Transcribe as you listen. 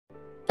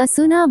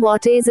Asuna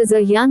Waters is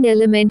a young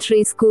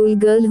elementary school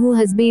girl who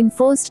has been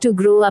forced to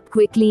grow up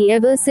quickly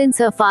ever since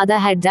her father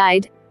had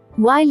died,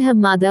 while her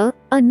mother,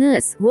 a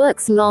nurse,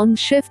 works long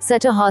shifts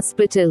at a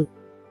hospital.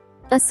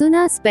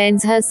 Asuna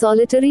spends her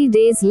solitary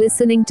days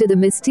listening to the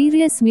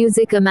mysterious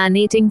music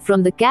emanating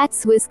from the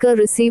cat's whisker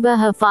receiver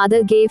her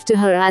father gave to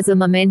her as a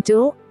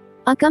memento,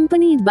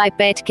 accompanied by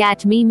pet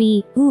cat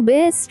Mimi, who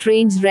bears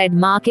strange red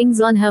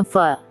markings on her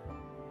fur.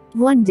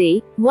 One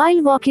day,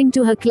 while walking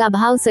to her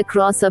clubhouse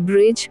across a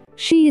bridge,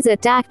 she is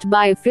attacked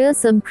by a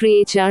fearsome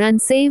creature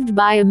and saved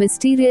by a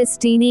mysterious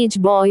teenage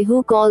boy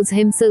who calls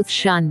himself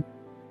Shun.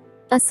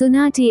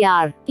 Asuna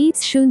Tr.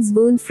 eats Shun's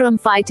wound from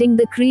fighting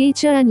the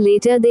creature, and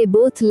later they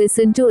both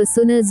listen to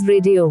Asuna's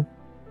radio.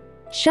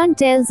 Shun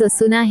tells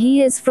Asuna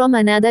he is from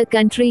another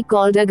country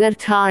called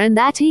Agartha and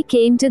that he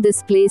came to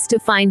this place to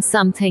find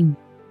something.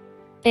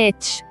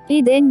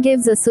 He then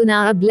gives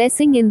Asuna a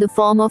blessing in the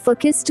form of a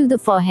kiss to the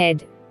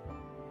forehead.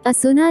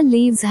 Asuna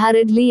leaves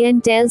hurriedly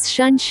and tells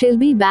Shun she'll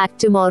be back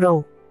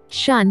tomorrow.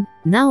 Shun,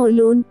 now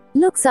alone,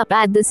 looks up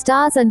at the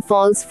stars and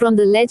falls from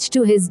the ledge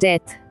to his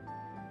death.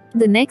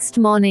 The next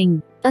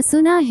morning,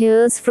 Asuna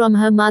hears from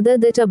her mother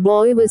that a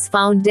boy was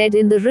found dead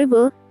in the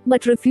river,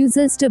 but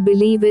refuses to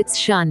believe it's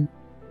Shun.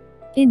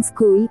 In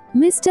school,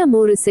 Mr.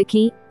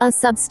 Morisaki, a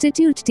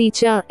substitute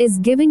teacher, is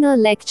giving a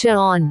lecture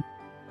on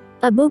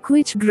a book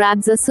which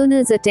grabs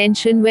Asuna's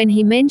attention when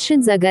he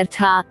mentions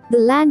Agartha, the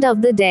land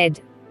of the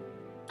dead.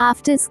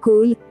 After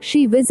school,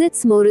 she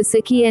visits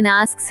Morisaki and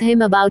asks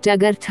him about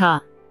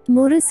Agartha.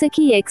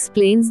 Morisaki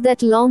explains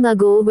that long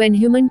ago when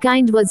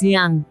humankind was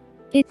young,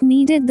 it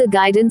needed the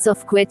guidance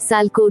of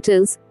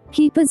Quetzalcoatls,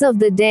 keepers of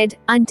the dead,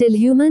 until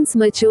humans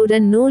matured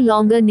and no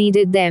longer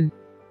needed them.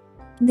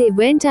 They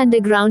went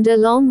underground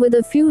along with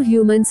a few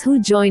humans who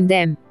joined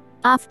them.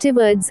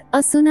 Afterwards,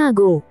 Asuna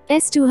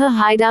goes to her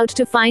hideout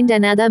to find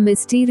another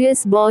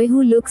mysterious boy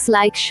who looks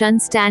like Shun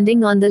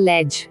standing on the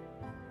ledge.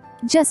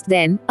 Just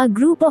then, a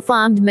group of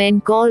armed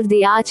men called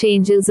the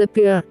Archangels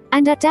appear,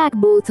 and attack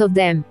both of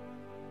them.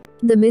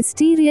 The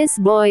mysterious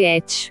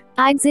boy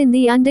hides in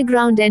the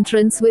underground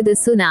entrance with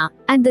Asuna,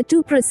 and the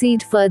two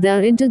proceed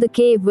further into the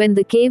cave when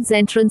the cave's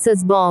entrance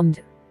is bombed.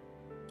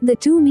 The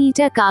two meet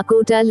a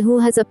Kakotl who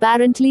has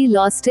apparently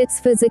lost its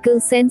physical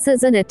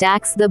senses and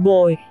attacks the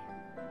boy.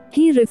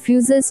 He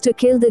refuses to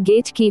kill the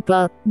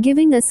gatekeeper,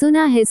 giving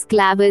Asuna his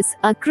clavis,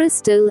 a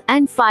crystal,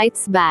 and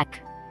fights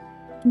back.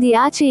 The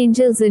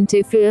Archangels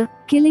interfere,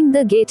 killing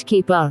the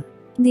gatekeeper.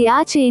 The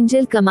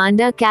Archangel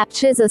commander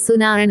captures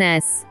Asuna and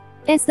asks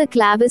the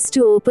clavis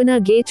to open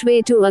a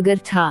gateway to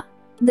Agartha.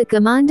 The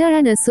commander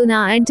and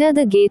Asuna enter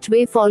the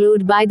gateway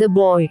followed by the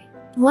boy.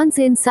 Once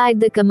inside,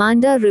 the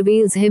commander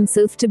reveals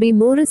himself to be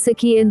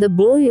Morisaki and the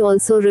boy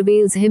also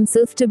reveals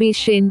himself to be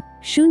Shin,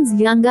 Shun's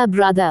younger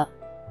brother.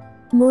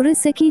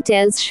 Morisaki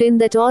tells Shin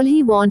that all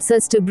he wants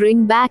is to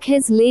bring back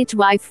his late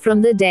wife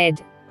from the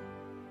dead.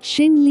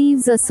 Shin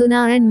leaves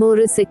Asuna and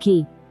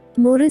Morisaki.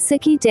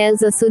 Morisaki tells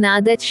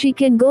Asuna that she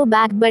can go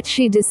back but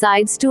she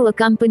decides to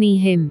accompany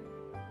him.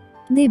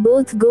 They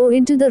both go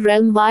into the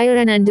realm via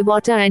an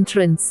underwater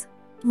entrance.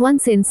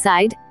 Once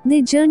inside,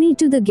 they journey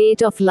to the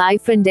gate of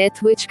life and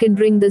death which can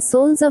bring the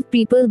souls of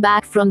people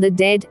back from the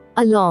dead,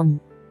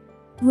 along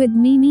with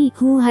Mimi,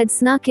 who had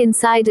snuck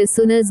inside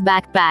Asuna's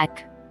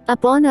backpack.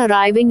 Upon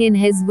arriving in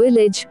his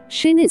village,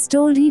 Shin is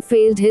told he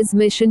failed his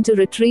mission to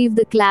retrieve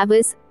the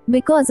clavis,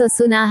 because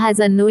Asuna has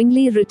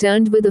unknowingly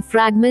returned with a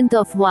fragment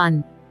of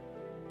one.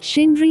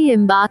 Shinri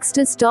embarks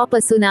to stop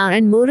Asuna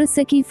and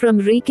Morisaki from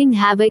wreaking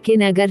havoc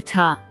in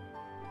Agartha.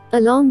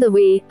 Along the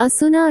way,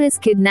 Asuna is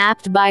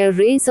kidnapped by a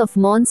race of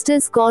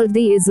monsters called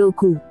the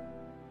Izoku.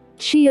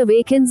 She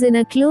awakens in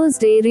a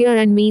closed area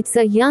and meets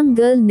a young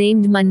girl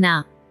named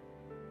Manna.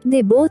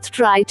 They both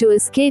try to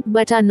escape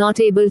but are not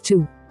able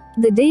to.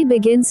 The day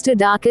begins to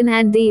darken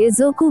and the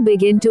Izoku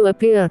begin to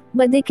appear,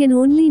 but they can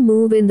only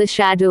move in the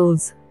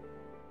shadows.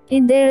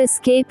 In their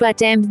escape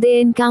attempt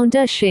they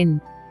encounter Shin,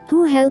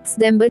 who helps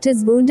them but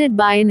is wounded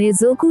by an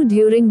Izoku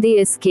during the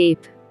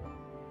escape.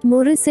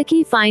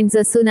 Morisaki finds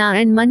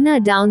Asuna and Manna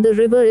down the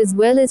river as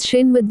well as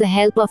Shin with the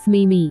help of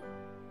Mimi.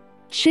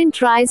 Shin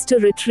tries to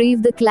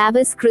retrieve the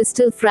clavis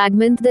crystal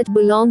fragment that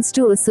belongs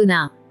to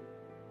Asuna.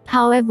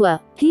 However,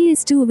 he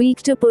is too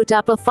weak to put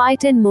up a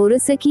fight and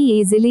Morisaki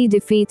easily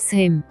defeats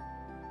him.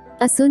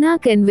 Asuna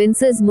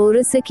convinces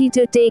Morisaki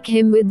to take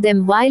him with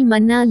them while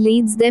Manna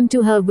leads them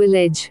to her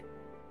village.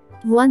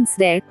 Once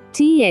there,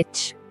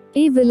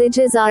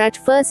 villagers are at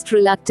first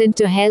reluctant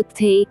to help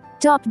the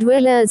top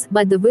dwellers,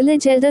 but the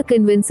village elder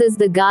convinces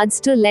the guards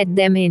to let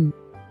them in.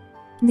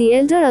 The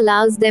elder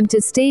allows them to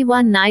stay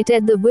one night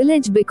at the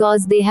village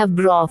because they have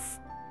brought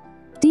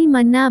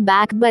Manna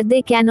back, but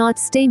they cannot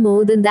stay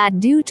more than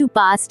that due to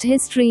past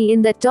history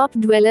in that top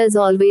dwellers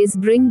always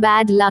bring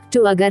bad luck to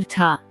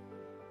Agartha.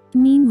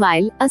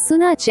 Meanwhile,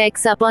 Asuna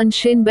checks up on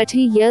Shin but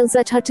he yells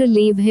at her to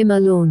leave him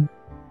alone.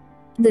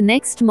 The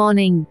next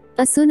morning,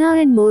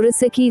 Asuna and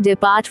Morisaki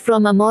depart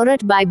from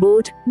Amorat by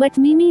boat, but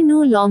Mimi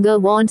no longer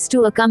wants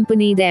to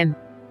accompany them.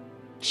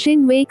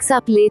 Shin wakes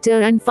up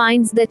later and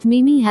finds that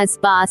Mimi has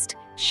passed.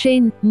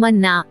 Shin,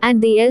 Manna,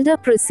 and the elder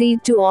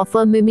proceed to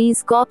offer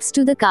Mimi's corpse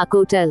to the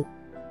Kakotal.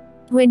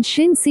 When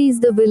Shin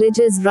sees the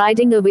villagers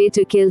riding away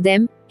to kill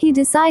them, he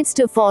decides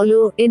to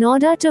follow, in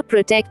order to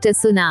protect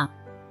Asuna.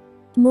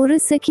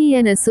 Murasaki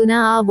and Asuna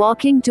are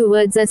walking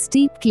towards a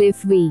steep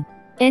cliff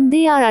and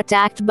they are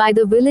attacked by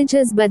the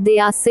villagers, but they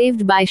are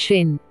saved by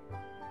Shin.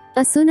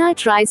 Asuna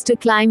tries to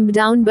climb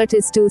down but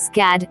is too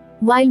scared,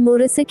 while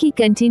Murasaki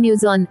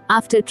continues on,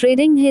 after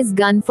trading his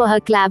gun for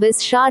her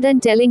clavis shard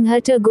and telling her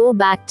to go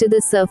back to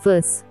the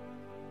surface.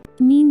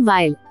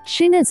 Meanwhile,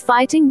 Shin is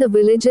fighting the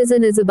villagers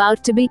and is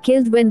about to be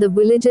killed when the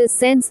villagers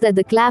sense that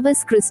the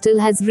clavis crystal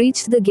has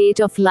reached the gate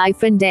of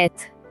life and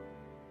death.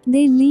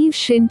 They leave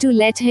Shin to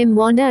let him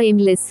wander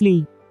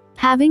aimlessly,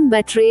 having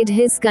betrayed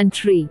his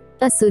country.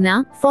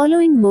 Asuna,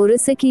 following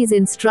Murasaki's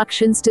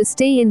instructions to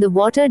stay in the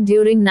water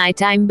during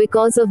nighttime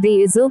because of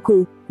the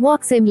Izoku,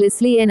 walks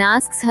aimlessly and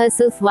asks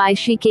herself why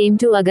she came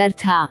to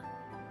Agartha.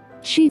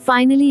 She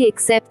finally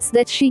accepts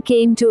that she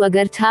came to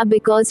Agartha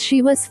because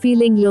she was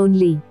feeling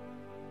lonely.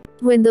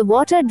 When the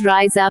water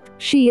dries up,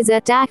 she is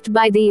attacked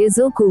by the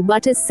Izoku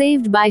but is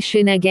saved by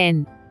Shin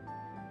again.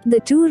 The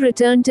two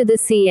return to the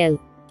CL.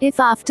 If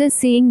after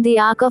seeing the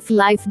arc of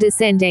life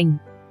descending,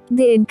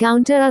 they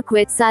encounter a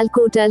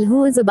Quetzalcoatl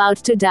who is about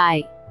to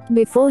die.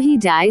 Before he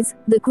dies,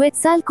 the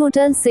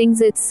Quetzalcoatl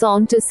sings its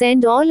song to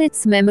send all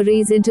its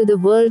memories into the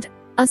world.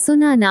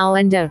 Asuna now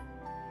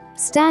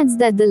understands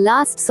that the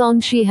last song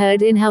she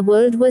heard in her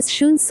world was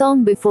Shun's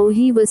song before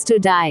he was to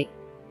die.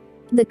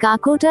 The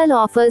Kakotal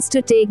offers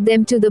to take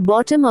them to the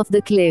bottom of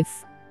the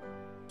cliff.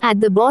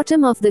 At the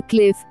bottom of the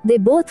cliff, they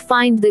both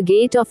find the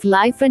gate of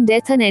life and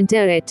death and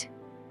enter it.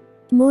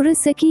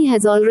 Murasaki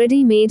has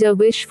already made a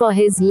wish for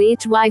his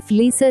late wife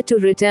Lisa to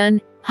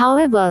return,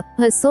 however,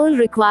 her soul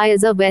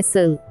requires a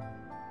vessel.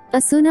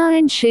 Asuna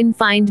and Shin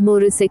find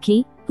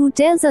Murasaki, who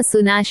tells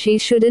Asuna she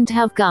shouldn't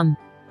have come.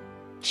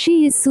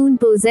 She is soon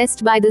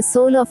possessed by the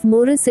soul of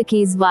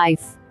Murasaki's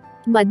wife.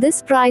 But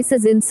this price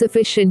is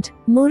insufficient.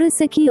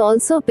 Murasaki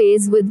also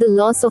pays with the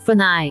loss of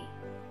an eye.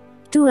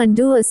 To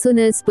undo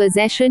Asuna's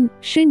possession,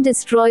 Shin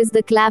destroys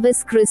the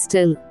clavis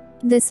crystal,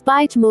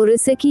 despite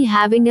Murasaki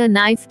having a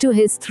knife to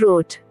his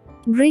throat.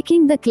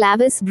 Breaking the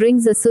clavis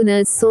brings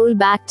Asuna's soul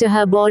back to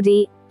her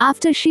body,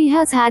 after she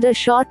has had a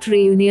short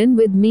reunion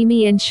with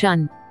Mimi and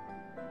Shun.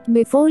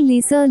 Before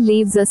Lisa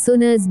leaves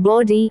Asuna's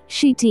body,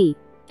 she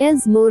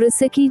tells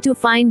Murasaki to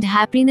find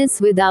happiness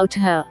without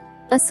her.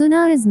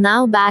 Asuna is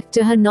now back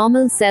to her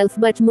normal self,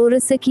 but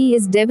Murasaki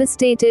is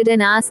devastated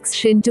and asks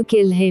Shin to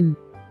kill him.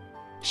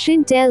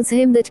 Shin tells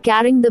him that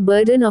carrying the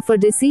burden of a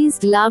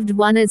deceased loved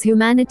one is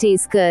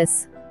humanity's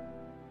curse,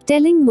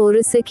 telling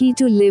Murasaki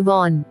to live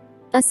on.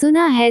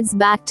 Asuna heads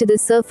back to the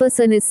surface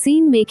and is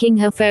seen making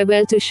her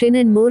farewell to Shin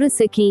and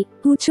Murasaki,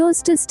 who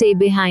chose to stay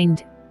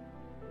behind.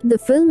 The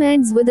film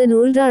ends with an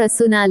older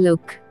Asuna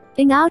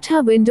looking out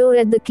her window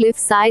at the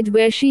cliffside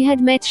where she had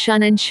met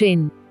Shun and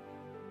Shin.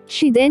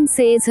 She then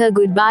says her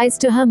goodbyes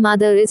to her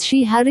mother as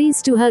she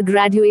hurries to her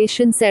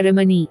graduation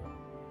ceremony.